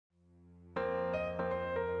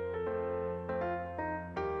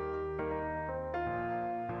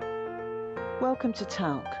Welcome to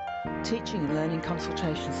TALC, Teaching and Learning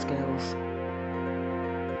Consultation Skills.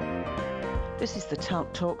 This is the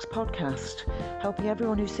TALC Talks podcast, helping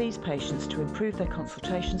everyone who sees patients to improve their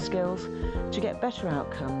consultation skills, to get better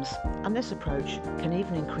outcomes, and this approach can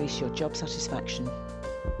even increase your job satisfaction.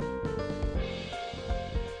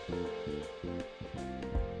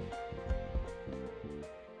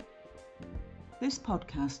 This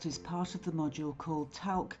podcast is part of the module called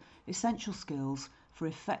TALC Essential Skills for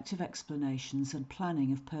Effective Explanations and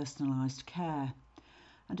Planning of Personalised Care,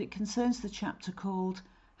 and it concerns the chapter called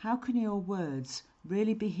How Can Your Words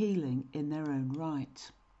Really Be Healing in Their Own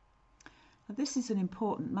Right? Now, this is an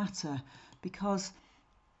important matter because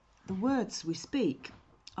the words we speak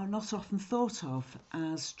are not often thought of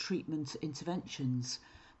as treatment interventions,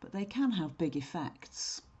 but they can have big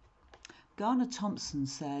effects. Garner Thompson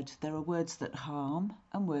said there are words that harm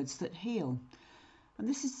and words that heal, and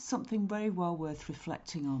this is something very well worth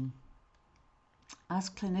reflecting on. As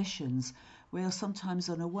clinicians, we are sometimes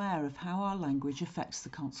unaware of how our language affects the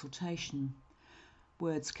consultation.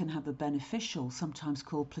 Words can have a beneficial, sometimes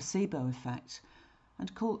called placebo effect,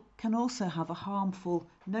 and can also have a harmful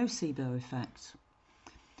nocebo effect.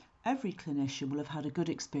 Every clinician will have had a good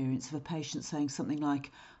experience of a patient saying something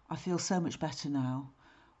like, "I feel so much better now,"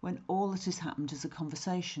 when all that has happened is a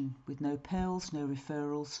conversation with no pills, no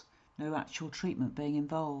referrals, no actual treatment being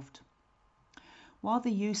involved. While the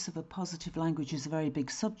use of a positive language is a very big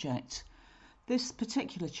subject, this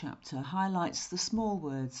particular chapter highlights the small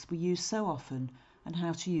words we use so often and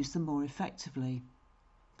how to use them more effectively.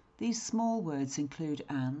 These small words include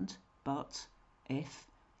and, but, if,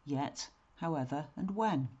 yet, however, and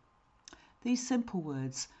when. These simple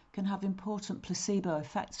words can have important placebo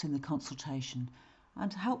effects in the consultation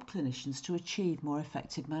and help clinicians to achieve more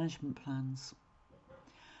effective management plans.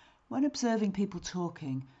 When observing people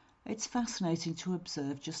talking, it's fascinating to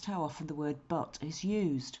observe just how often the word but is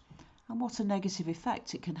used and what a negative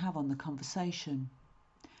effect it can have on the conversation.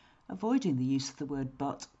 Avoiding the use of the word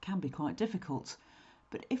but can be quite difficult,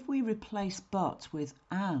 but if we replace but with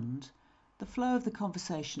and, the flow of the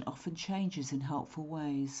conversation often changes in helpful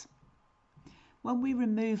ways. When we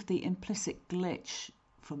remove the implicit glitch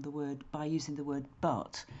from the word by using the word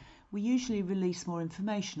but, we usually release more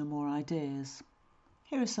information and more ideas.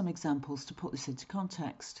 Here are some examples to put this into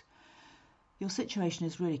context. Your situation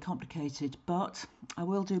is really complicated, but I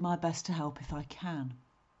will do my best to help if I can.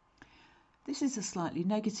 This is a slightly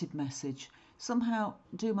negative message. Somehow,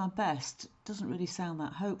 do my best doesn't really sound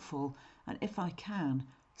that hopeful, and if I can,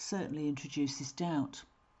 certainly introduces doubt.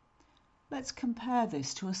 Let's compare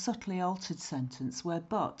this to a subtly altered sentence where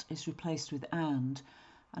but is replaced with and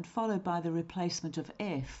followed by the replacement of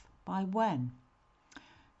if by when.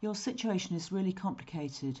 Your situation is really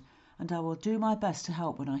complicated, and I will do my best to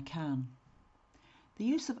help when I can. The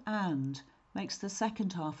use of and makes the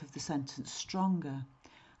second half of the sentence stronger,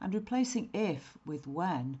 and replacing if with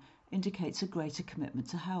when indicates a greater commitment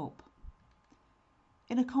to help.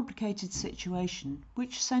 In a complicated situation,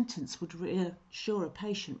 which sentence would reassure a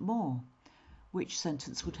patient more? Which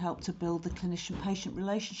sentence would help to build the clinician-patient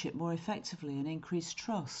relationship more effectively and increase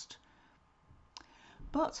trust?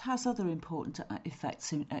 But has other important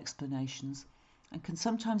effects in explanations and can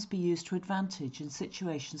sometimes be used to advantage in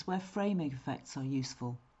situations where framing effects are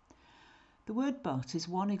useful. The word but is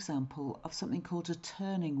one example of something called a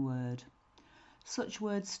turning word. Such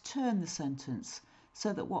words turn the sentence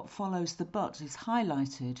so that what follows the but is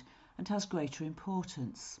highlighted and has greater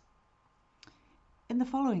importance. In the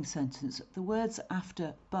following sentence, the words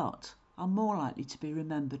after but are more likely to be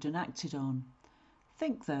remembered and acted on.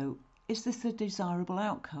 Think though, is this a desirable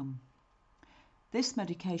outcome? This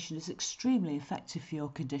medication is extremely effective for your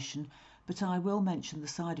condition, but I will mention the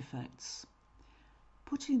side effects.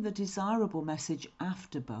 Putting the desirable message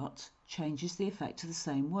after but changes the effect of the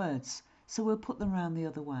same words, so we'll put them round the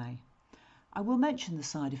other way. I will mention the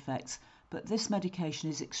side effects, but this medication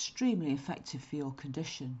is extremely effective for your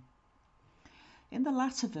condition. In the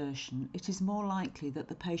latter version, it is more likely that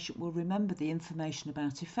the patient will remember the information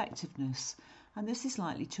about effectiveness, and this is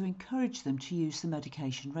likely to encourage them to use the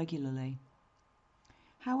medication regularly.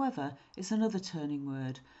 However is another turning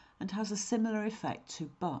word and has a similar effect to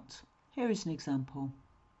but. Here is an example.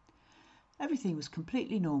 Everything was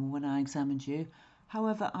completely normal when I examined you.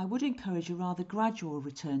 However, I would encourage a rather gradual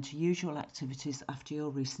return to usual activities after your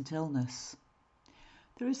recent illness.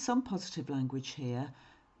 There is some positive language here.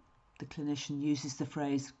 The clinician uses the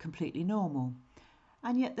phrase completely normal,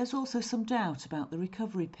 and yet there's also some doubt about the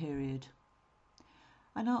recovery period.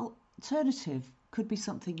 An alternative could be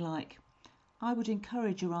something like, I would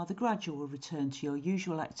encourage a rather gradual return to your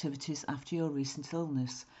usual activities after your recent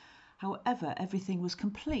illness. However, everything was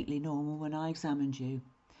completely normal when I examined you.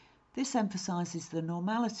 This emphasises the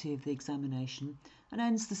normality of the examination and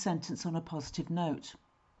ends the sentence on a positive note.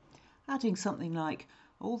 Adding something like,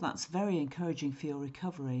 "Oh, that's very encouraging for your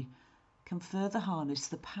recovery," can further harness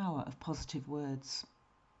the power of positive words.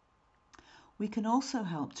 We can also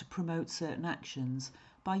help to promote certain actions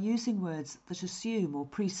by using words that assume or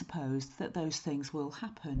presuppose that those things will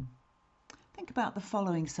happen. Think about the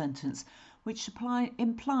following sentence, which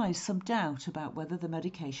implies some doubt about whether the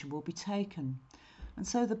medication will be taken, and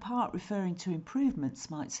so the part referring to improvements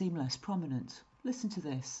might seem less prominent. Listen to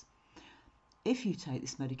this. If you take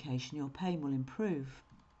this medication, your pain will improve.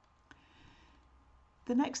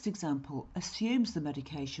 The next example assumes the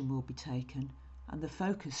medication will be taken, and the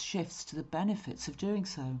focus shifts to the benefits of doing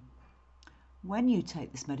so. When you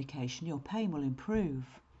take this medication, your pain will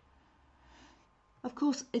improve. Of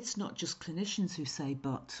course, it's not just clinicians who say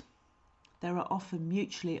but. There are often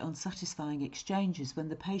mutually unsatisfying exchanges when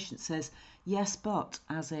the patient says, "Yes, but,"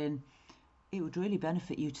 as in, "It would really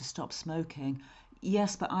benefit you to stop smoking."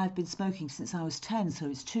 "Yes, but I've been smoking since I was 10, so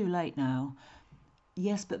it's too late now."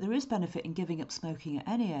 "Yes, but there is benefit in giving up smoking at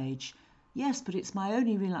any age." "Yes, but it's my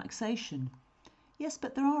only relaxation." "Yes,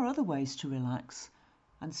 but there are other ways to relax."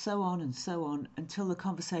 And so on until the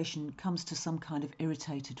conversation comes to some kind of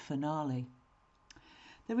irritated finale.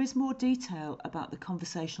 There is more detail about the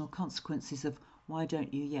conversational consequences of "why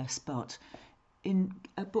don't you, yes, but" in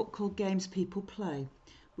a book called Games People Play,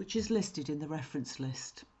 which is listed in the reference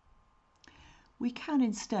list. We can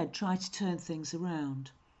instead try to turn things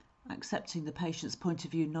around, accepting the patient's point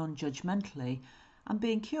of view non-judgmentally and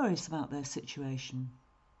being curious about their situation.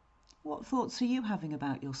 What thoughts are you having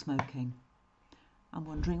about your smoking? I'm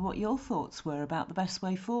wondering what your thoughts were about the best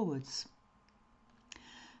way forwards.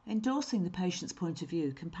 Endorsing the patient's point of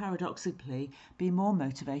view can paradoxically be more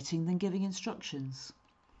motivating than giving instructions.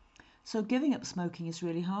 So giving up smoking is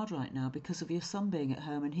really hard right now because of your son being at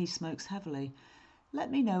home and he smokes heavily. Let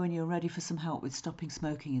me know when you're ready for some help with stopping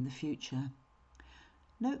smoking in the future.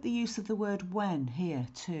 Note the use of the word when here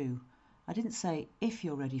too. I didn't say if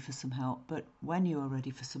you're ready for some help, but when you are ready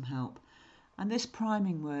for some help. And this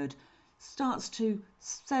priming word starts to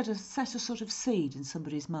set a sort of seed in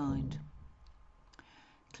somebody's mind.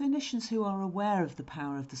 Clinicians who are aware of the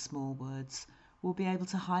power of the small words will be able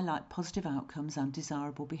to highlight positive outcomes and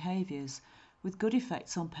desirable behaviours, with good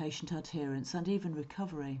effects on patient adherence and even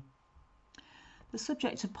recovery. The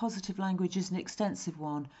subject of positive language is an extensive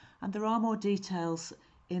one, and there are more details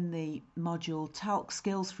in the module Talc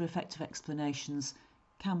Skills for Effective Explanations,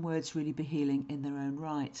 Can Words Really Be Healing in Their Own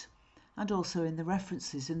Right? And also in the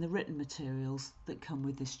references in the written materials that come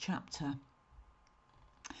with this chapter.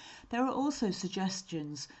 There are also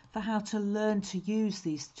suggestions for how to learn to use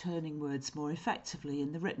these turning words more effectively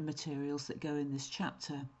in the written materials that go in this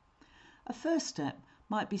chapter. A first step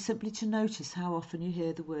might be simply to notice how often you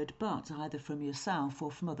hear the word but, either from yourself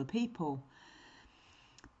or from other people.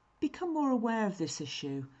 Become more aware of this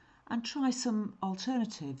issue and try some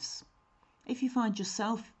alternatives. If you find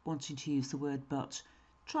yourself wanting to use the word but,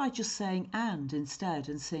 try just saying and instead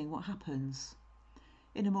and seeing what happens.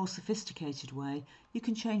 In a more sophisticated way, you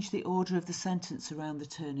can change the order of the sentence around the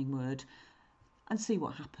turning word and see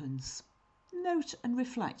what happens. Note and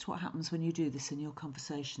reflect what happens when you do this in your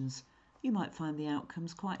conversations. You might find the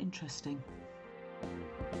outcomes quite interesting.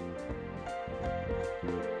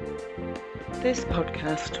 This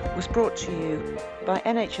podcast was brought to you by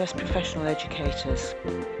NHS professional educators,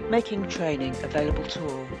 making training available to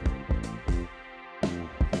all.